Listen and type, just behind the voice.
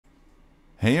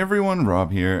Hey everyone,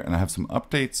 Rob here, and I have some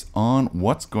updates on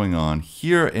what's going on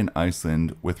here in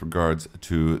Iceland with regards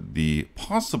to the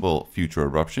possible future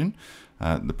eruption.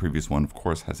 The previous one, of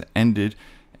course, has ended,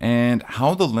 and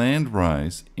how the land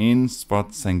rise in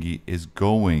Svartsengi is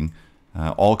going,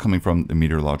 all coming from the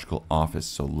Meteorological Office.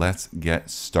 So let's get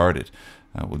started.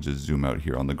 We'll just zoom out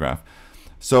here on the graph.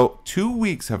 So 2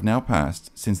 weeks have now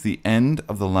passed since the end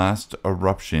of the last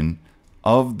eruption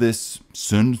of this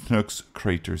Sundhnúks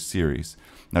crater series.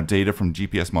 Now, data from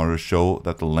GPS monitors show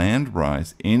that the land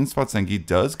rise in Svartsengi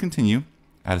does continue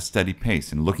at a steady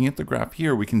pace. And looking at the graph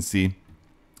here, we can see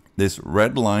this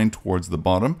red line towards the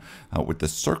bottom with the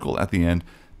circle at the end.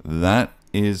 That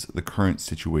is the current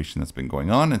situation that's been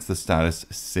going on. It's the status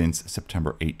since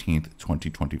September 18th,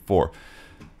 2024.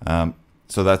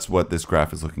 So that's what this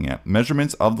graph is looking at.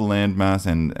 Measurements of the land mass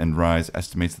and rise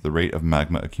estimates that the rate of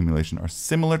magma accumulation are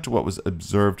similar to what was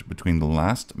observed between the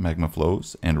last magma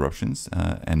flows and eruptions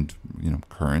and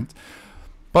current.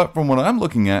 But from what I'm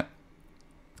looking at,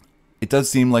 it does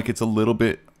seem like it's a little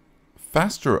bit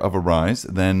faster of a rise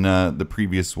than the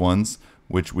previous ones,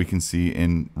 which we can see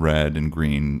in red and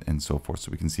green and so forth.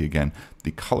 So we can see again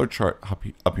the color chart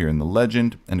up here in the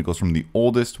legend, and it goes from the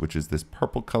oldest, which is this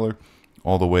purple color,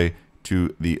 all the way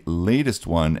to the latest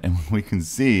one, and we can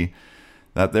see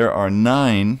that there are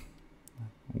 9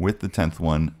 with the 10th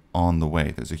one on the way.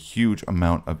 There's a huge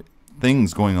amount of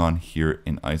things going on here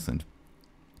in Iceland.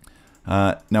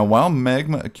 Now, while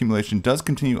magma accumulation does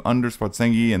continue under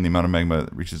Svartsengi and the amount of magma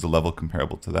reaches a level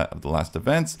comparable to that of the last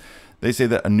events, they say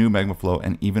that a new magma flow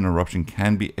and even eruption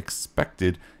can be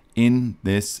expected in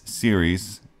this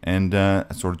series and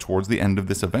sort of towards the end of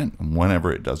this event,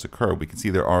 whenever it does occur. We can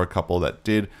see there are a couple that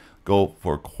did go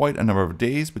for quite a number of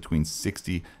days, between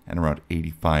 60 and around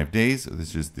 85 days.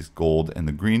 This is this gold and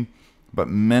the green, but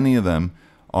many of them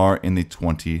are in the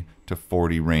 20 to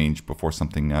 40 range before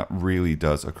something really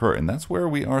does occur. And that's where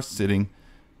we are sitting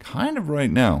kind of right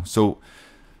now. So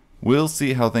we'll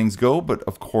see how things go. But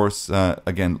of course,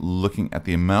 again, looking at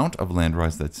the amount of land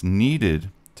rise that's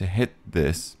needed to hit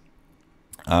this,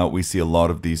 we see a lot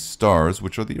of these stars,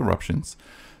 which are the eruptions.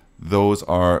 Those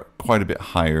are quite a bit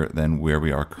higher than where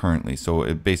we are currently.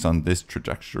 So based on this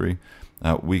trajectory,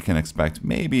 we can expect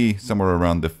maybe somewhere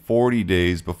around the 40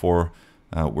 days before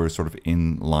we're sort of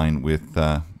in line with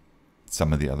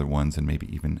some of the other ones, and maybe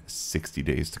even 60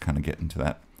 days to kind of get into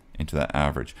that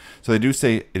average. So they do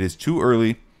say it is too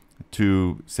early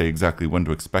to say exactly when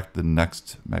to expect the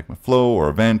next magma flow or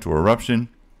event or eruption.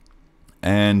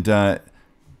 And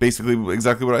basically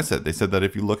exactly what I said. They said that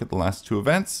if you look at the last 2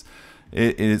 events,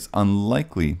 it is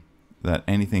unlikely that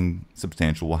anything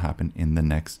substantial will happen in the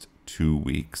next 2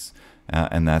 weeks.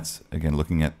 And that's, again,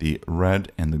 looking at the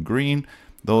red and the green.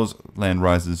 Those land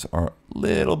rises are a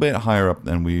little bit higher up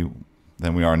than we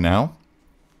are now.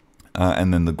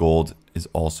 And then the gold is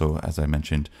also, as I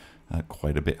mentioned,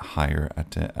 quite a bit higher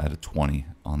at a 20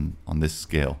 on this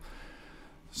scale.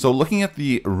 So looking at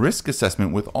the risk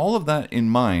assessment with all of that in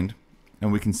mind,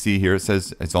 and we can see here, it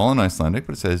says, it's all in Icelandic,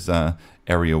 but it says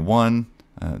area 1,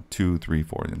 2, 3,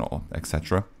 4,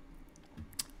 etc.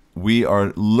 We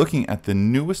are looking at the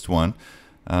newest one,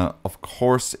 of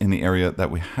course, in the area that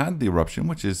we had the eruption,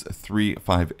 which is 3,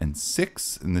 5, and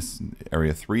 6. And this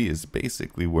area 3 is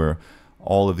basically where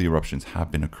all of the eruptions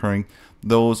have been occurring.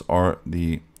 Those are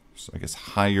the, I guess,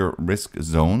 higher risk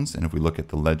zones. And if we look at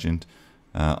the legend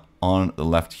on the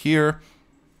left here,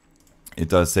 it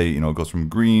does say, it goes from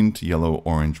green to yellow,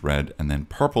 orange, red, and then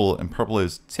purple. And purple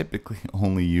is typically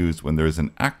only used when there's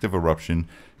an active eruption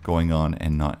going on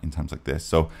and not in times like this.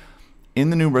 So in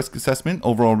the new risk assessment,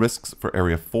 overall risks for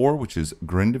area 4, which is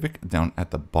Grindavik, down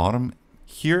at the bottom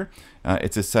here,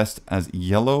 it's assessed as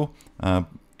yellow.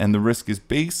 And the risk is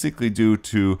basically due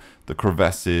to the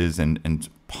crevasses and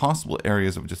possible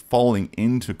areas of just falling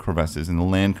into crevasses and the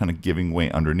land kind of giving way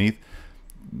underneath.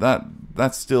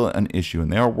 That's still an issue,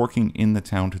 and they are working in the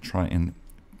town to try and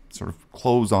sort of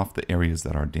close off the areas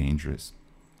that are dangerous.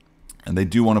 And they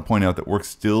do want to point out that work's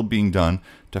still being done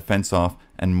to fence off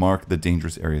and mark the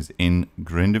dangerous areas in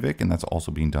Grindavik, and that's also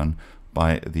being done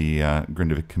by the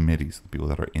Grindavik committees, the people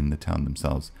that are in the town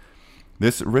themselves.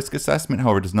 This risk assessment,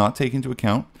 however, does not take into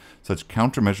account such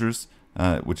countermeasures,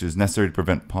 which is necessary to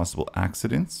prevent possible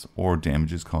accidents or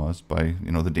damages caused by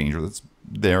the danger that's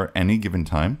there at any given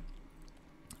time.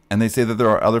 And they say that there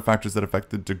are other factors that affect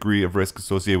the degree of risk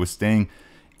associated with staying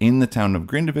in the town of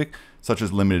Grindavik, such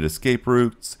as limited escape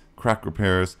routes, crack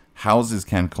repairs, houses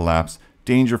can collapse,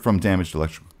 danger from damaged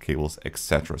electrical cables,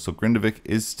 etc. So Grindavik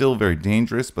is still very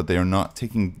dangerous, but they are not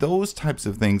taking those types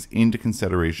of things into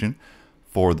consideration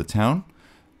for the town.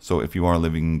 So if you are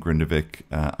living in Grindavik,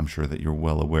 I'm sure that you're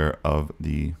well aware of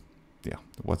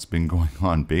what's been going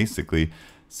on basically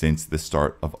since the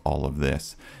start of all of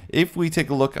this. If we take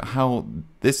a look at how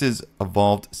this has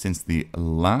evolved since the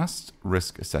last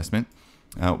risk assessment,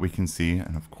 we can see,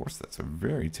 and of course that's a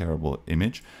very terrible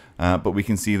image, but we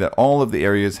can see that all of the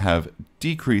areas have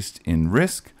decreased in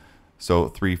risk. So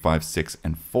 3, 5, 6,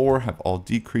 and 4 have all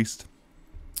decreased.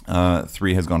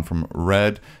 3 has gone from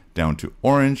red down to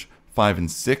orange. 5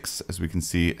 and 6, as we can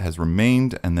see, has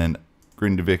remained, and then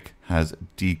Grindavik has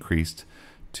decreased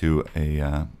to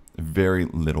a very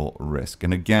little risk.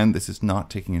 And again, this is not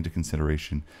taking into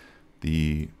consideration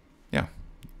the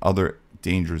other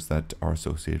dangers that are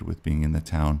associated with being in the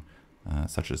town,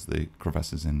 such as the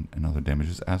crevasses and other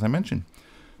damages, as I mentioned.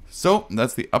 So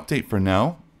that's the update for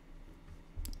now.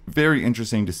 Very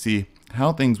interesting to see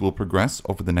how things will progress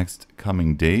over the next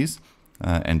coming days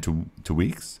and to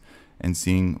weeks, and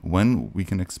seeing when we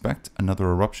can expect another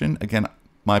eruption. Again,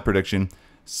 my prediction,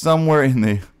 somewhere in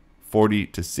the 40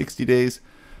 to 60 days.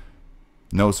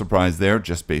 No surprise there,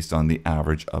 just based on the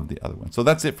average of the other one. So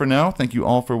that's it for now. Thank you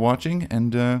all for watching,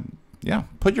 and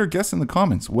put your guess in the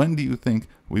comments. When do you think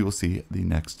we will see the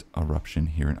next eruption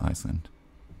here in Iceland?